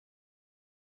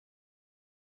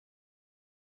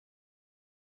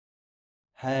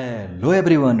Hello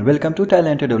everyone, welcome to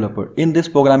Talented Developer. In this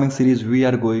programming series, we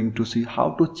are going to see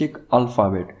how to check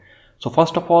alphabet. So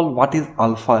first of all, what is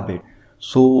alphabet?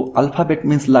 So alphabet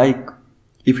means like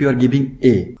if you are giving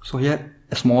A. So here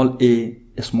a small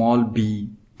small b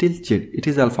till Z, it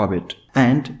is alphabet.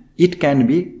 And it can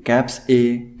be caps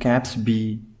A, caps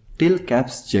B till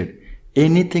caps Z.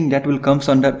 Anything that will comes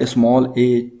under a small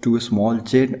a to a small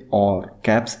z or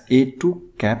caps A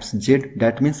to caps Z,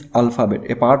 that means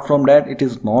alphabet. Apart from that, it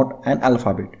is not an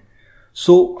alphabet.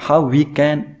 So how we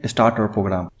can start our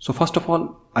program? So first of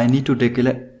all, I need to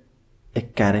declare a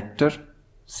character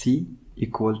C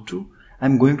equal to,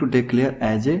 I'm going to declare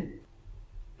as a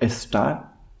star.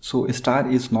 So a star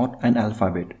is not an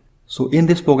alphabet. So in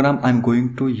this program, I'm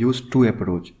going to use two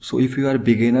approach. So if you are a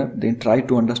beginner, then try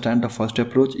to understand the first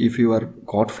approach. If you are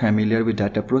got familiar with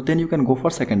that approach, then you can go for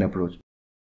second approach.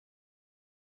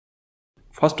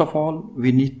 First of all,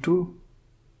 we need to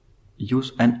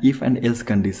use an if and else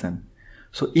condition.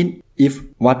 So in if,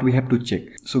 what we have to check?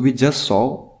 So we just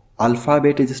saw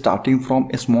alphabet is starting from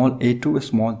a small a to a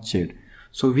small z.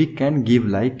 So we can give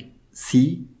like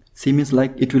C. C means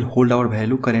like it will hold our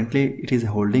value. Currently it is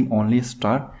holding only a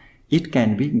star. It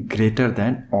can be greater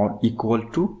than or equal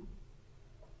to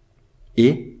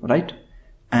A, right?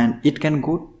 And it can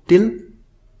go till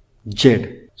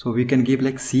Z. So we can give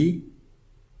like C.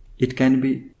 It can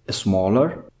be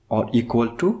smaller or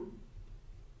equal to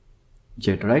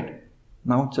Z, right?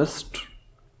 Now just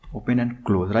open and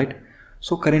close, right?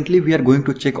 So currently we are going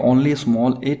to check only a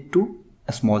small a to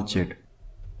a small z.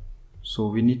 So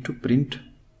we need to print.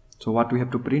 So what we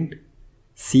have to print?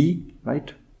 C,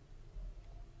 right,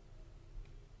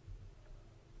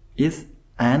 is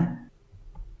an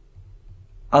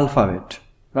alphabet,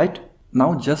 right?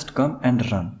 Now just come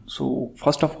and run. So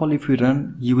first of all, if we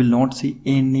run, you will not see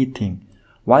anything.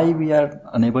 Why we are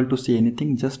unable to see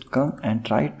anything? Just come and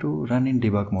try to run in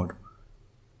debug mode.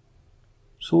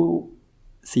 So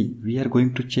see, we are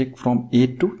going to check from A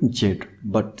to Z,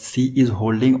 but C is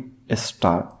holding a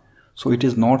star. So it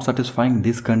is not satisfying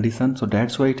this condition. So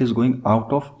that's why it is going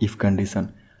out of if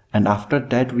condition. And after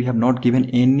that, we have not given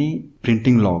any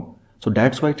printing log. So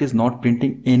that's why it is not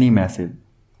printing any message.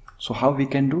 So how we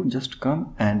can do? Just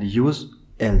come and use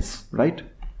else, right?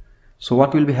 So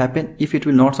what will be happen? If it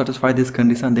will not satisfy this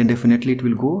condition, then definitely it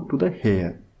will go to the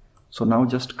here. So now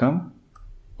just come,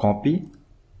 copy,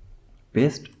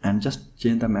 paste, and just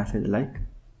change the message like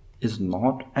is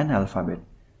not an alphabet.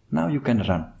 Now you can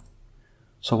run.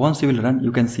 So once you will run,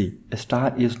 you can see a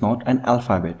star is not an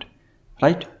alphabet,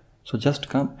 right? So just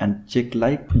come and check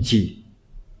like G.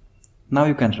 Now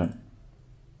you can run.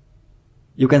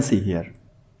 You can see here,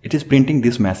 it is printing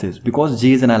this message because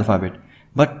G is an alphabet.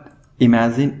 But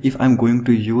imagine if I'm going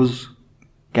to use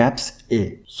caps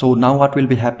A. So now what will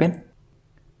be happen?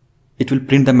 It will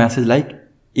print the message like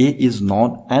A is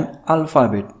not an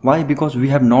alphabet. Why? Because we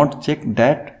have not checked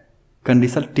that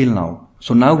condition till now.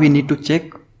 So now we need to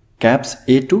check caps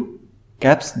A to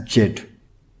caps Z.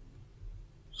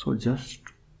 So just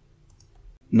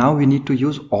now we need to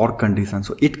use OR condition.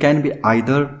 So it can be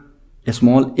either a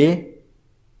small a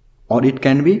or it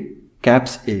can be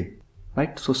caps A,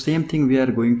 right? So same thing we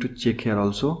are going to check here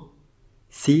also.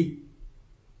 C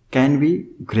can be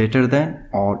greater than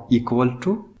or equal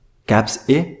to caps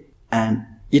A, and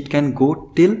it can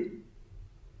go till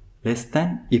less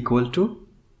than equal to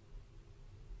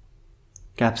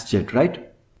caps Z,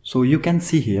 right? So you can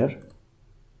see here,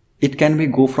 it can be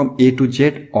go from A to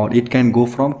Z or it can go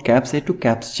from caps A to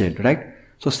caps Z, right?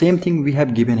 So same thing we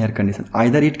have given here condition.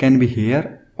 Either it can be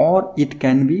here or it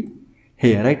can be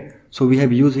here, right? So we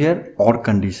have used here OR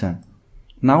condition.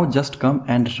 Now just come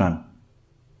and run.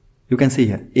 You can see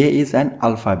here A is an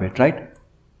alphabet, right?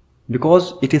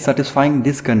 Because it is satisfying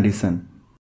this condition.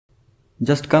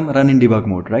 Just come run in debug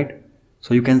mode, right?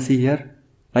 So you can see here,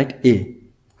 right, A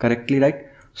correctly, right?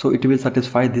 So it will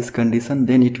satisfy this condition,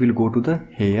 then it will go to the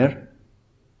here,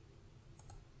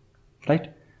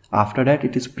 right? After that,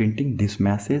 it is printing this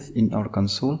message in our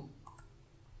console.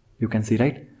 You can see,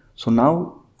 right? So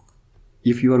now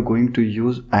if you are going to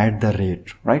use @,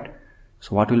 right?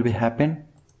 So what will be happen?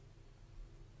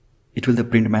 It will the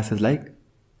print message like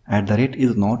 @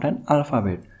 is not an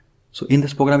alphabet. So in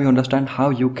this program, you understand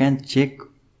how you can check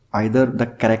either the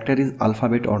character is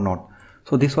alphabet or not.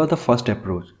 So this was the first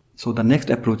approach. So the next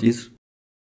approach is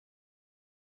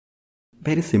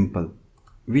very simple.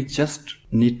 We just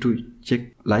need to check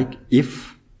like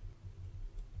if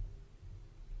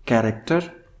character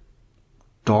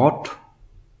dot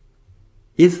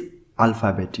is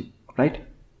alphabetic, right?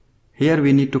 Here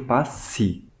we need to pass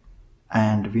C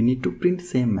and we need to print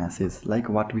same message like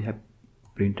what we have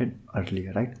printed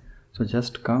earlier, right? So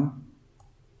just come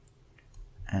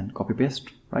and copy paste,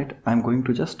 right? I'm going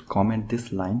to just comment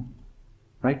this line,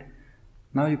 right?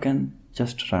 Now you can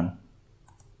just run.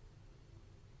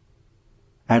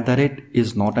 @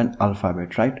 is not an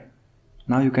alphabet, right?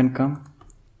 Now you can come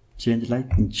change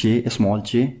like J, a small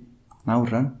j. Now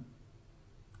run.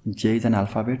 J is an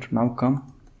alphabet. Now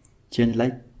come change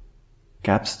like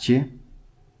caps J,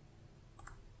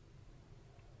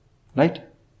 right?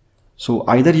 So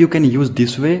either you can use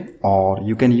this way or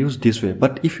you can use this way,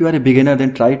 but if you are a beginner,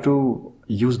 then try to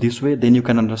use this way, then you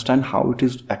can understand how it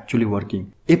is actually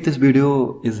working. If this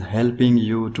video is helping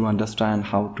you to understand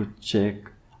how to check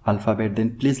alphabet,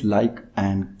 then please like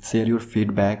and share your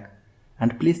feedback,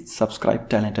 and please subscribe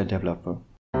Talented Developer.